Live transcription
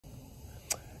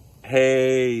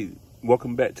Hey,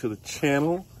 welcome back to the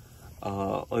channel.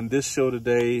 On this show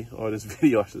today, or this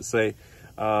video I should say,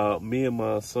 me and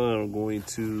my son are going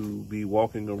to be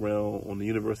walking around on the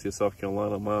University of South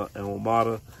Carolina, my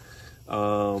alma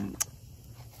mater.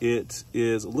 It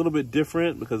is a little bit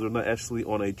different because we're not actually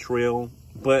on a trail,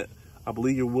 but I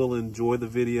believe you will enjoy the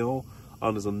video.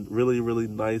 There's some really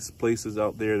nice places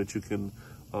out there that you can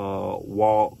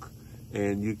walk,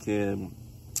 and you can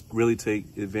really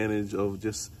take advantage of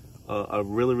just a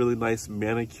really nice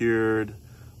manicured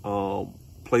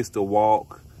place to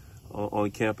walk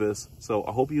on campus. So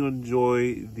I hope you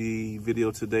enjoy the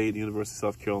video today at the University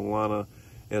of South Carolina.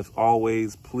 As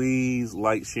always, please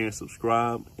like, share, and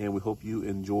subscribe, and we hope you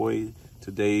enjoy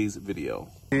today's video.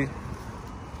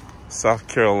 South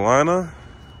Carolina,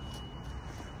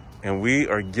 and we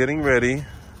are getting ready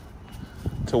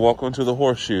to walk onto the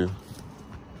Horseshoe.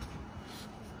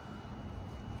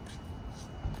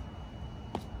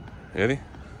 Ready?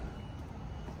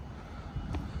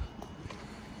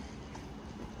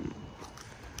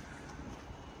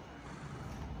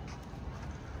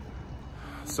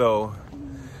 So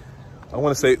I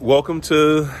want to say welcome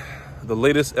to the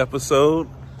latest episode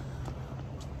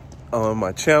on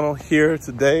my channel here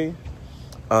today.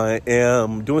 I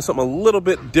am doing something a little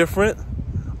bit different.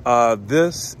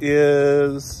 This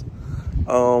is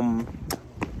a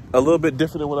little bit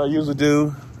different than what I usually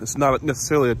do. It's not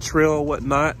necessarily a trail or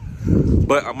whatnot,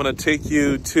 but I'm going to take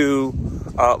you to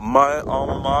my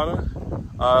alma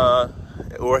mater.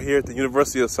 We're here at the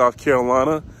University of South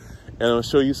Carolina, and I'll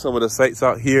show you some of the sights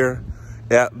out here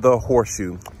at the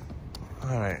Horseshoe.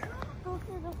 All right. Go to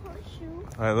the Horseshoe.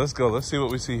 All right, let's go. Let's see what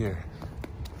we see here.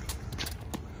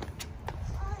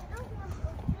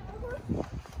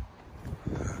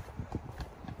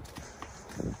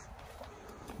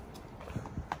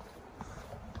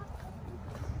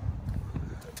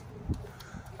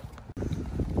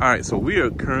 All right, so we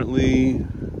are currently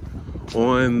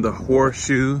on the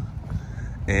Horseshoe,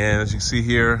 and as you can see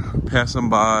here, passing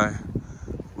by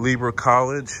Libra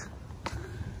College.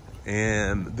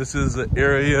 And this is an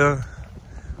area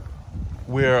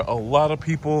where a lot of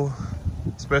people,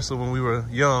 especially when we were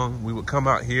young, we would come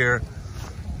out here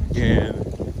and,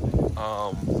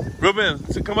 Ruben,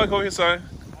 come back over here, son.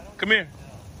 Come here.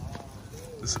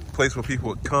 This is a place where people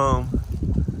would come,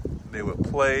 they would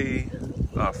play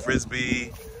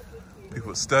Frisbee, people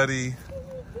would study.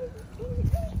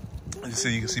 As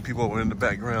you can see people over in the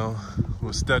background who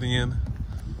are studying.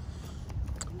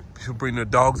 People bring their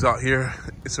dogs out here.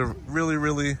 It's a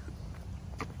really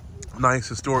nice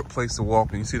historic place to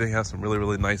walk. And you see they have some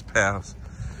really nice paths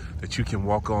that you can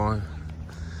walk on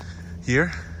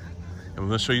here. And we're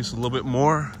gonna show you a little bit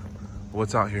more of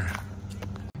what's out here.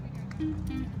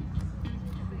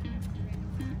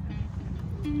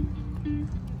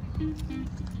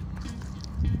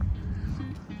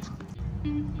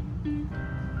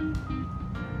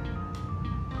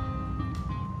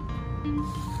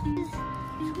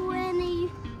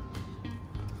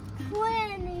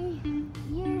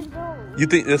 You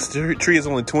think this tree is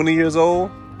only 20 years old?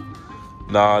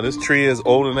 Nah, this tree is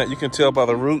older than that. You can tell by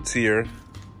the roots here.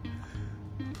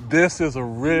 This is a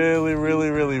really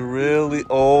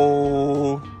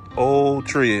old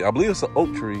tree. I believe it's an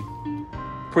oak tree.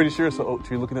 Pretty sure it's an oak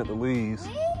tree looking at the leaves.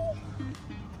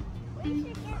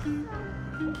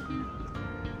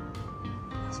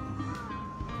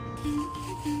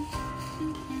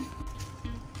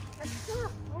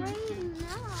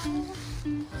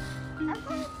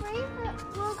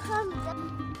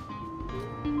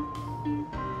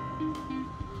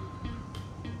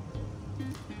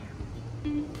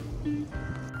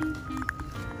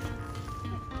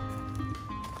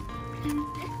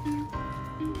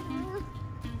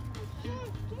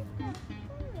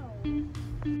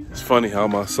 It's funny how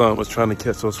my son was trying to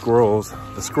catch those squirrels.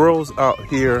 The squirrels out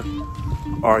here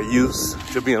are used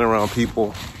to being around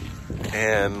people,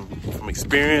 and from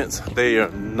experience, they are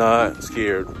not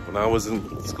scared. When I was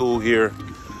in school here,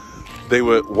 they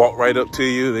would walk right up to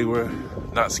you. They were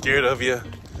not scared of you,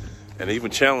 and they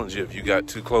even challenge you if you got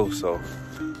too close. So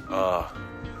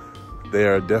they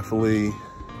are definitely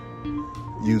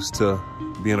used to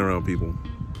being around people.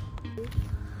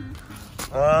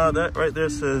 That right there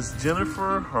says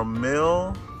Jennifer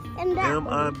Hermel,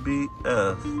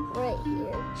 M-I-B-S. Right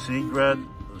She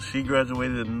here.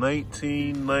 graduated in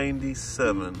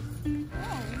 1997.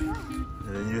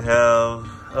 And you have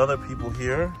other people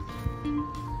here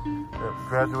that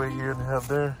graduate here and have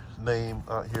their name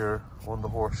out here on the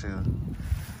Horseshoe.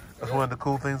 That's one of the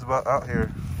cool things about out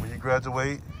here. When you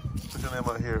graduate, put your name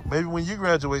out here. Maybe when you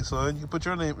graduate, son, you put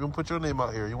your name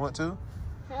out here. You want to?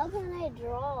 How can I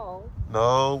draw?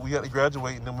 No, we got to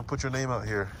graduate and then we put your name out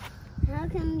here. How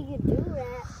can you do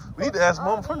that? We need to ask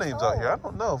Mom if her name's out here. I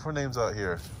don't know if her name's out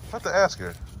here. I have to ask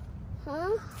her. Huh?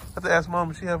 I have to ask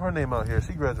Mom if she have her name out here.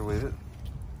 She graduated.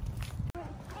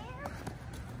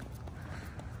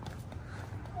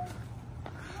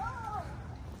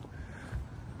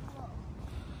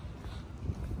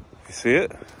 You see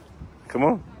it? Come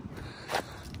on.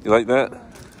 You like that?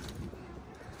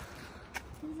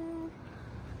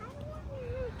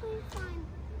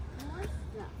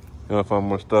 You want to find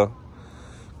more stuff?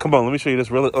 Come on, let me show you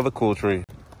this really other cool tree.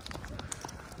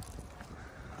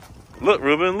 Look,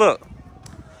 Ruben, look.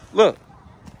 Look.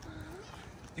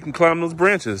 You can climb those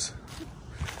branches.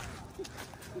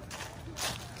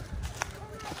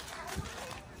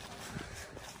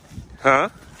 Huh?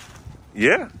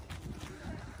 Yeah.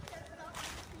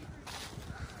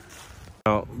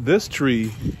 Now, this tree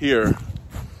here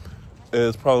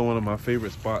is probably one of my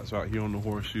favorite spots out here on the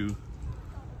Horseshoe.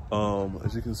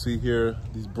 As you can see here,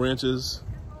 these branches,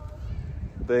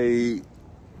 they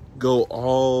go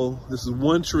all, this is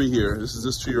one tree here. This is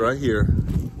this tree right here.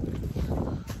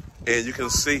 And you can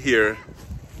see here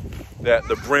that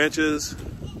the branches,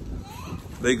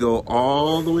 they go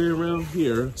all the way around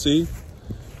here, see?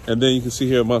 And then you can see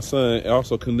here my son, it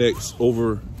also connects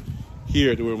over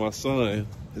here to where my son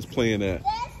is playing at.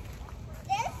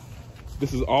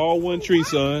 This is all one tree,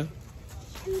 son.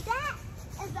 And that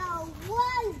is a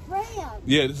one branch.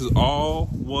 Yeah, this is all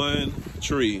one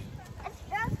tree. It's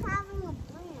just having a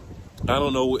branch. I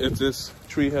don't know if this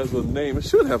tree has a name. It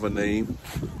should have a name,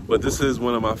 but this is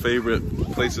one of my favorite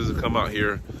places to come out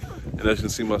here. And as you can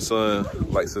see, my son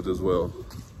likes it as well.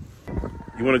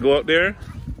 You want to go up there?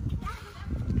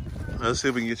 Let's see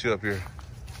if we can get you up here.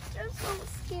 Just don't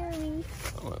scare me.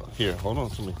 Well, here, hold on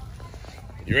to me.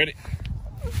 You ready?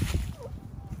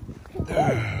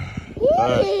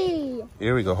 Yay!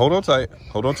 Here we go. Hold on tight.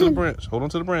 Hold on to the branch. Hold on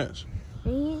to the branch. I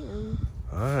am.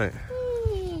 All right.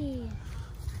 Yay.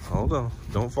 Hold on.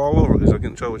 Don't fall over because you'll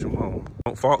get in trouble with your mama.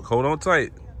 Don't fall. Hold on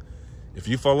tight. If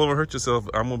you fall over and hurt yourself,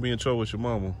 I'm going to be in trouble with your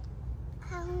mama.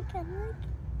 How can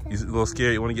I You a little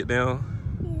scared? You want to get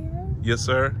down? Yeah. Yes,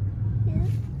 sir. Yeah.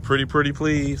 Pretty,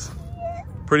 please. Yeah.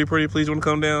 Pretty, please. You want to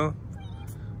come down?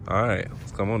 All right.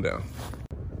 Let's come on down.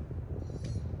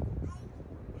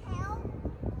 Yeah.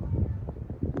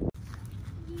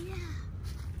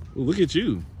 Ooh, look at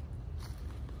you.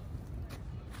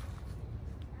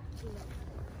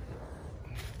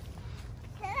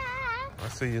 I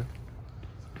see you.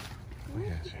 Look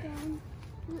at you.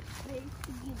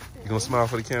 You gonna smile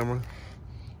for the camera?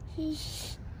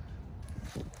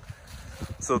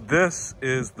 So this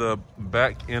is the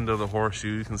back end of the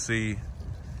Horseshoe. You can see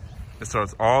it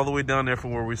starts all the way down there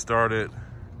from where we started,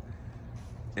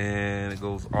 and it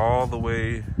goes all the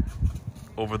way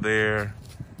over there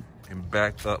and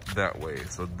back up that way.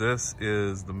 So this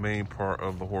is the main part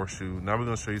of the Horseshoe. Now we're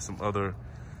gonna show you some other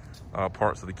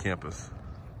parts of the campus.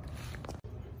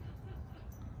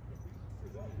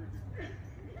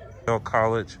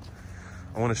 College.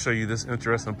 I want to show you this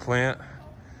interesting plant.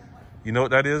 You know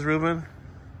what that is, Ruben?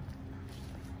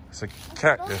 It's a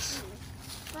cactus.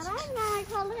 But I'm not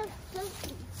call it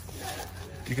cookies.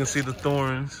 You can see the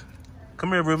thorns.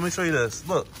 Come here, Ruben. Let me show you this.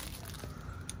 Look.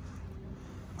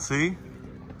 See?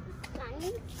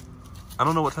 I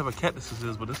don't know what type of cactus this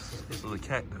is, but this is a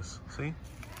cactus. See?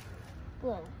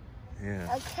 Whoa. Yeah.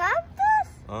 A cactus?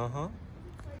 Uh-huh.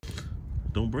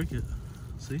 Don't break it.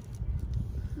 See?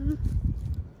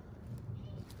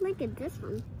 Look at this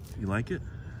one. You like it?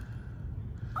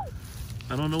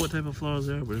 I don't know what type of flowers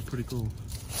they are, but they're pretty cool.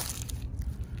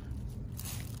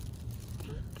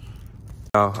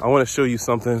 Now, I want to show you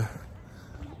something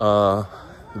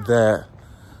that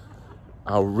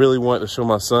I really want to show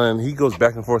my son. He goes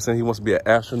back and forth saying he wants to be an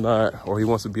astronaut or he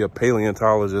wants to be a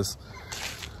paleontologist.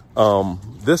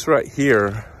 This right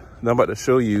here that I'm about to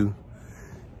show you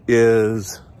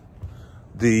is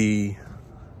the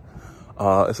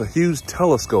it's a huge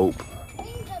telescope.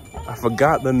 I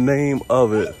forgot the name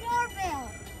of it,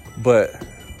 but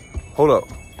hold up.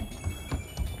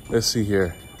 Let's see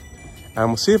here. I'm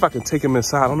gonna see if I can take him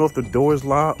inside. I don't know if the door is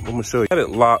locked. I'm gonna show you. I had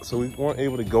it locked, so we weren't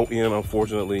able to go in,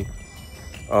 unfortunately.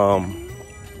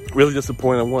 Really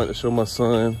disappointed. I wanted to show my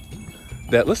son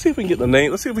that. Let's see if we can get the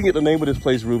name. Let's see if we can get the name of this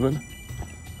place, Ruben.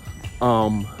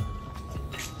 But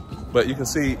you can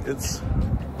see it's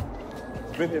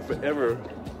been here forever.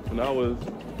 When I was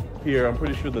here, I'm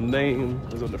pretty sure the name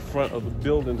is on the front of the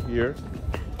building here.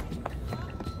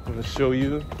 I'm gonna show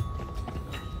you.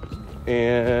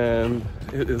 And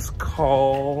it is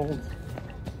called,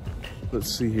 let's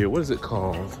see here, what is it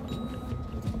called?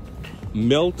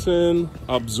 Melton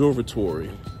Observatory.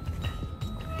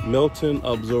 Melton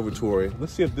Observatory.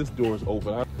 Let's see if this door is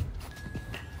open.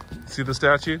 See the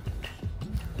statue?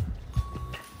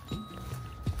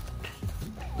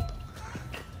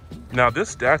 Now this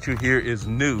statue here is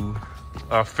new,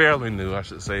 fairly new, I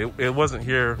should say. It wasn't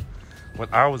here when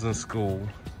I was in school,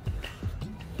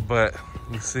 but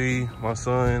you see my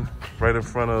son right in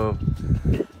front of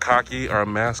Cocky, our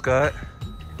mascot.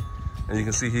 And you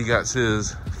can see he got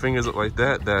his fingers up like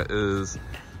that. That is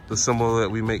the symbol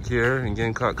that we make here in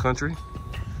Gamecock Country.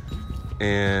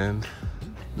 And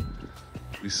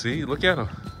you see, look at him.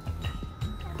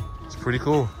 It's pretty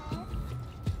cool.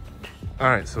 All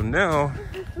right, so now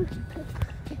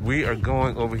we are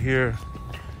going over here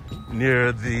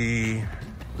near the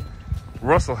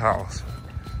Rustle house.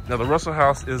 Now the Rustle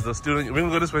house is the student, we're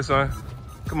gonna go this way, son.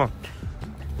 Come on.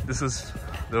 This is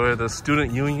where the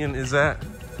student union is at.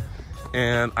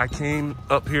 And I came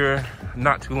up here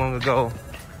not too long ago,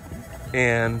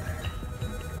 and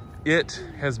it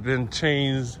has been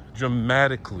changed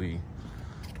dramatically.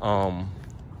 Come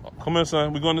on,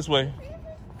 son, we're going this way.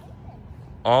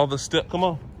 All the come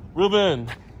on, Ruben.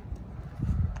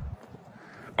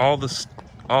 All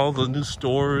the new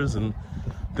stores and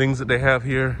things that they have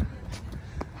here.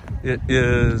 It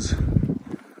is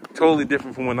totally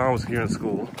different from when I was here in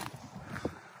school.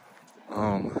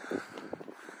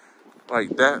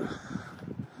 Like that,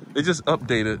 they just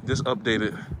updated.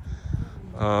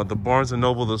 The Barnes &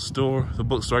 Noble, the store, the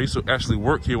bookstore. I used to actually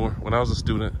work here when I was a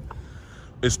student.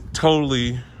 It's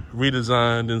totally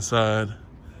redesigned inside.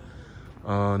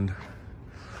 And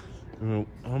I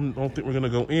don't think we're gonna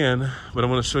go in, but I'm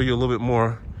gonna show you a little bit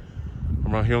more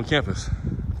around here on campus.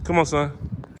 Come on, son.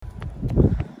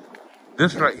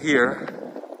 This right here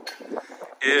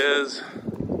is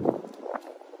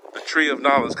the tree of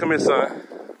knowledge. Come here, son.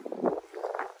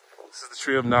 This is the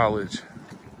tree of knowledge.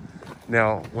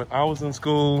 Now, when I was in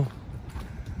school,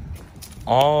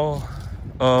 all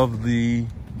of the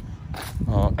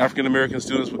African-American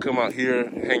students would come out here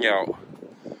and hang out.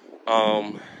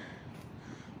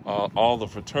 All the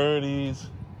fraternities,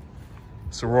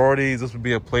 sororities, this would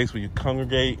be a place where you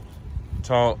congregate,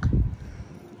 talk.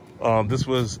 This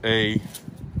was a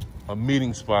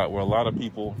meeting spot where a lot of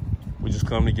people would just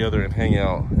come together and hang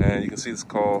out. And you can see it's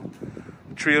called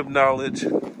Tree of Knowledge,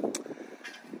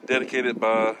 dedicated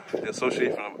by the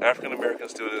Association of African American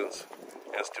Students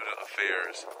and Student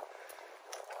Affairs.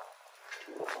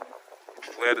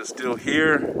 Glad it's still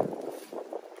here.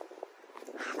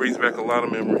 Brings back a lot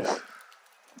of memories.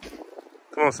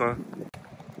 Come on, son.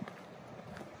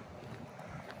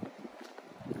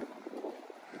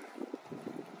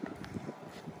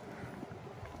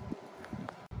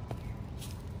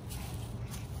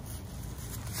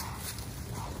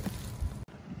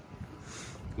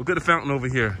 Look at the fountain over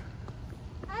here.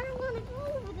 I don't want to go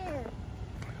over there.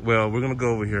 Well, we're gonna go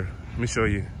over here. Let me show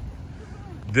you.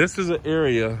 This is an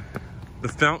area, the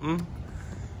fountain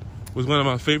was one of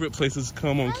my favorite places to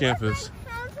come on campus.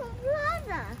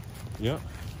 Yep.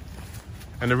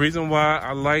 And the reason why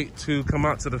I like to come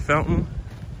out to the fountain,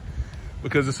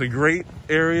 because it's a great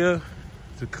area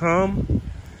to come.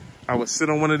 I would sit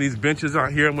on one of these benches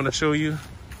out here I'm gonna show you,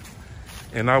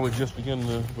 and I would just begin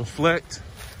to reflect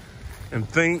and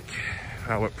think.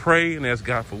 I would pray and ask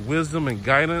God for wisdom and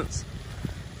guidance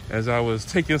as I was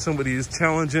taking some of these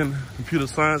challenging computer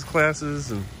science classes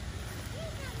and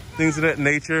things of that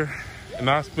nature. And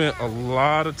I spent a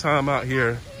lot of time out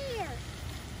here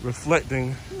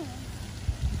reflecting,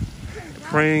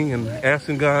 praying and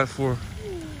asking God for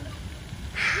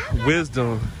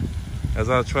wisdom as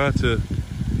I tried to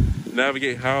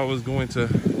navigate how I was going to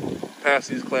pass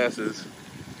these classes.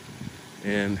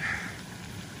 And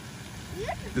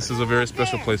this is a very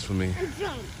special place for me.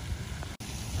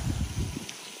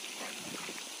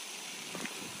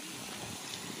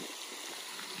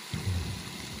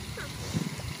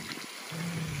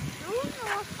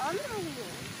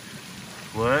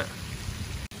 What?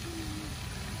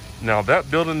 Now that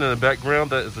building in the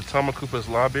background, that is the Thomas Cooper's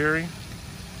Library.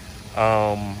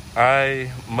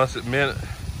 I must admit,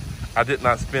 I did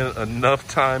not spend enough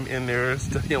time in there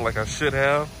studying like I should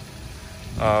have,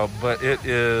 but it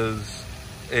is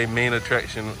a main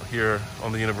attraction here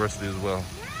on the university as well.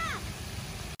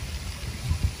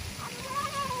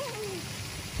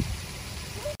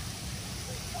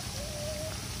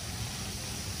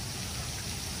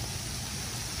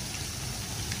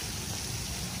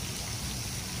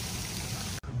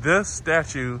 This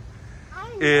statue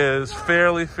is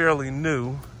fairly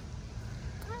new,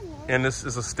 and this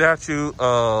is a statue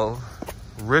of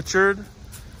Richard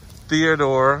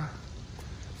Theodore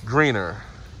Greener.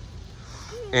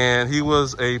 And he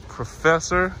was a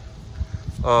professor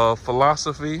of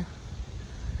philosophy,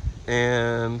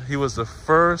 and he was the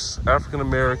first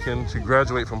African-American to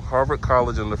graduate from Harvard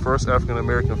College and the first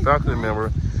African-American faculty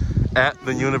member at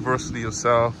the University of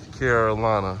South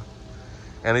Carolina.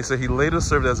 And he said he later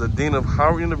served as a dean of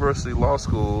Howard University Law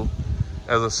School,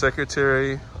 as a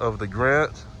secretary of the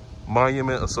Grant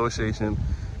Monument Association,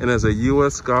 and as a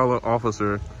U.S. Scholar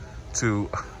Officer to,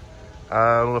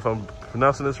 I don't know if I'm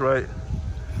pronouncing this right,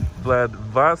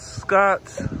 Vladivostok,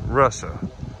 Russia.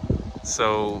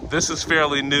 So this is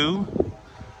fairly new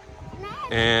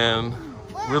and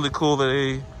really cool that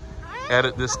they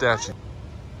added this statue.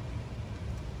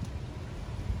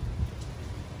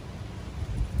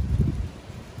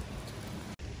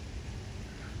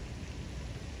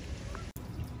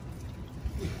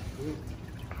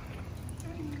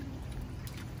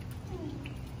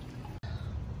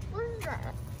 What is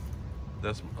that?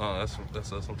 That's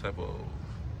some type of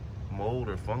mold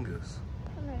or fungus.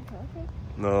 Can I touch it?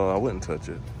 No, I wouldn't touch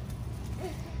it.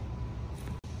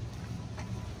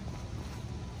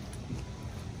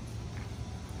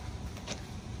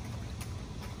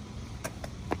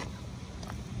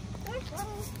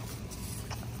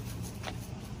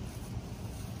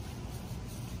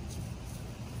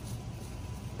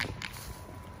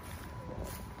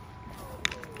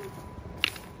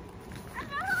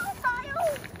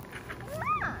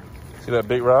 See that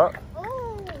big rock?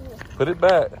 Oh. Put it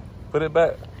back. Put it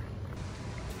back.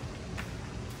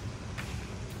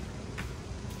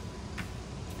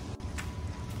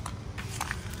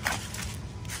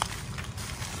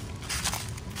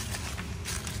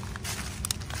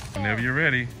 Whenever you're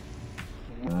ready.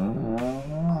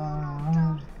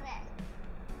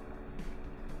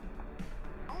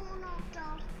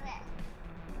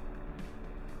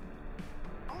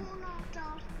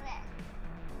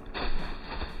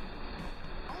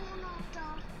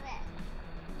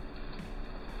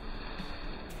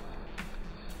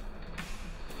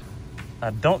 I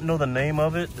don't know the name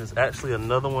of it. There's actually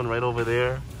another one right over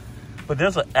there. But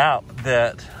there's an app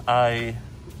that I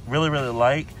really, really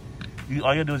like. All you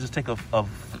gotta do is just take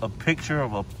a picture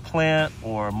of a plant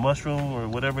or a mushroom or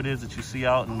whatever it is that you see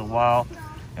out in the wild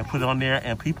and put it on there,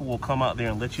 and people will come out there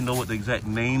and let you know what the exact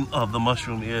name of the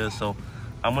mushroom is. So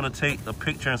I'm gonna take a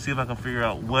picture and see if I can figure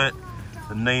out what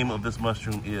the name of this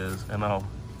mushroom is, and I'll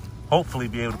hopefully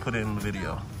be able to put it in the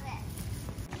video.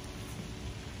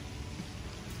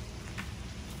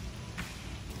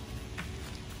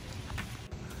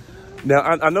 Now,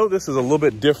 I know this is a little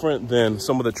bit different than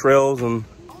some of the trails and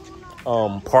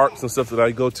parks and stuff that I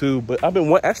go to, but I've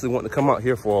been actually wanting to come out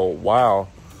here for a while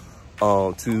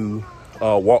to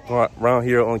walk around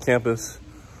here on campus.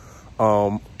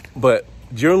 But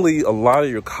generally, a lot of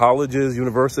your colleges,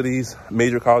 universities,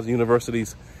 major college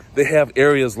universities, they have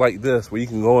areas like this where you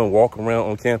can go and walk around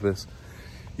on campus.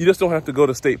 You just don't have to go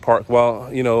to state parks.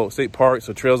 Well, you know, state parks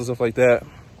or trails and stuff like that,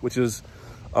 which is,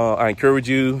 I encourage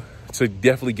you to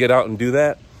definitely get out and do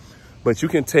that. But you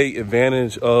can take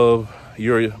advantage of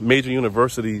your major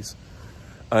universities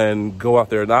and go out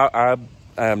there. Now, I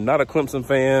am not a Clemson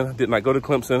fan, did not go to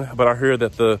Clemson, but I hear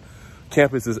that the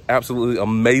campus is absolutely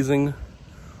amazing.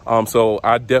 So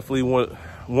I definitely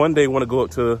one day want to go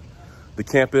up to the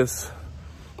campus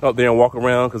up there and walk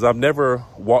around, because I've never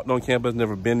walked on campus,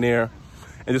 never been there,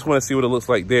 and just want to see what it looks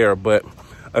like there. But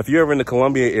if you're ever in the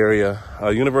Columbia area,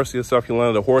 University of South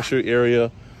Carolina, the Horseshoe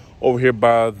area, over here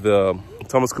by the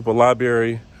Thomas Cooper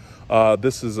Library,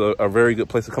 this is a very good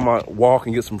place to come out, walk,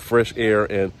 and get some fresh air.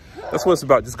 And that's what it's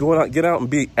about. Just going out, get out and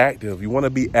be active. You want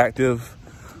to be active.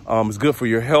 It's good for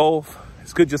your health.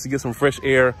 It's good just to get some fresh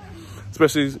air,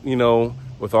 especially, you know,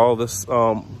 with all this.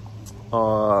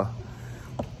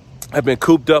 I've been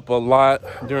cooped up a lot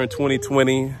during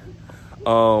 2020.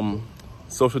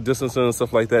 Social distancing and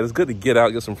stuff like that. It's good to get out,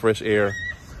 get some fresh air.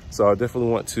 So I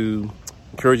definitely want to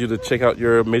encourage you to check out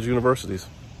your major universities.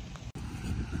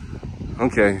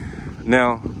 Okay,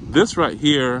 now this right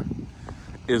here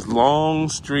is Long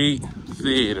Street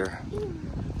Theater,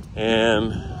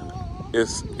 and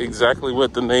it's exactly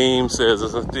what the name says.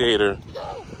 It's a theater,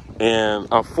 and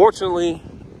unfortunately,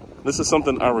 this is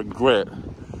something I regret.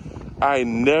 I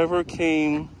never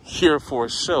came here for a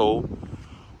show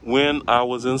when I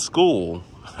was in school.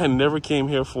 I never came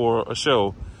here for a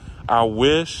show. I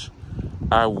wish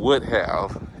I would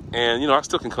have. And, you know, I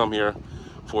still can come here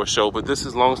for a show, but this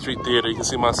is Long Street Theater. You can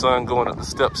see my son going up the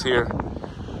steps here.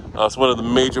 It's one of the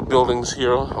major buildings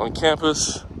here on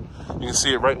campus. You can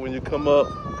see it right when you come up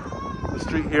the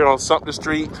street here on Sumter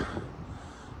Street.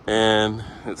 And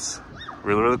it's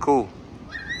really, really cool.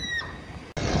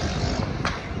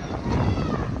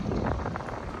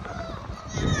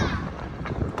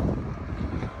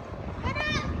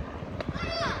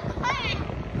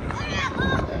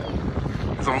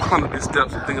 gone up these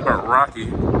steps and think about Rocky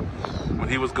when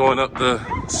he was going up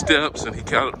the steps and he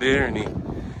got up there and he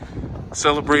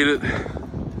celebrated.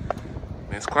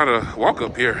 Man, it's quite a walk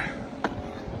up here.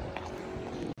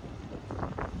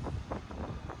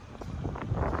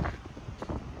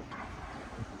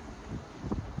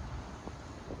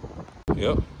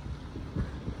 Yep.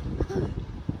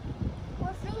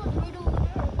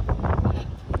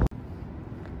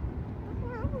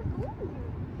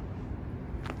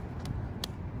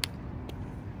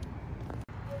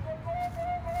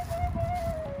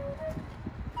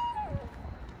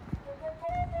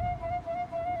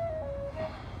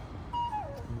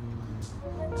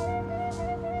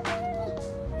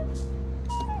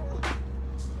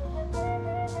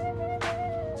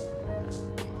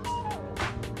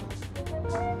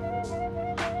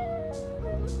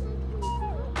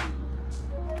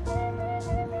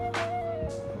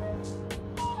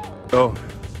 So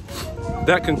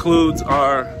that concludes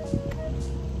our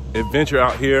adventure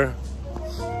out here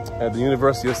at the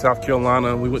University of South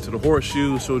Carolina. We went to the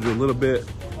Horseshoe, showed you a little bit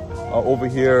over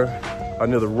here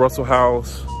near the Rustle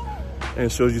house, and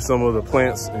showed you some of the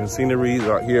plants and sceneries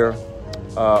out here.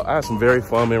 I had some very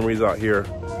fun memories out here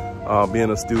being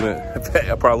a student. In fact,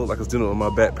 I probably look like a student with my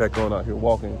backpack on out here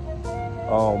walking.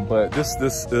 But this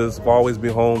has always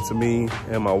been home to me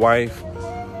and my wife.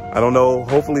 I don't know,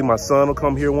 hopefully my son will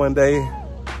come here one day,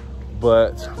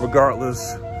 but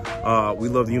regardless, we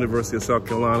love the University of South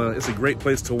Carolina. It's a great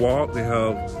place to walk. They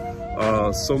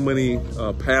have so many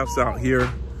paths out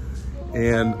here.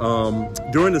 And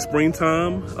during the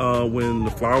springtime, when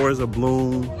the flowers are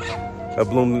blooming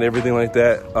and everything like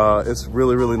that, it's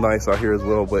really, really nice out here as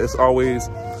well. But it's always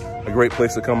a great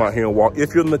place to come out here and walk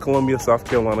if you're in the Columbia, South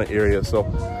Carolina area. So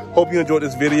hope you enjoyed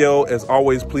this video. As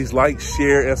always, please like,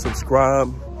 share, and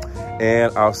subscribe.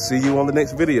 And I'll see you on the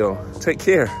next video. Take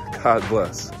care. God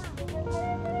bless.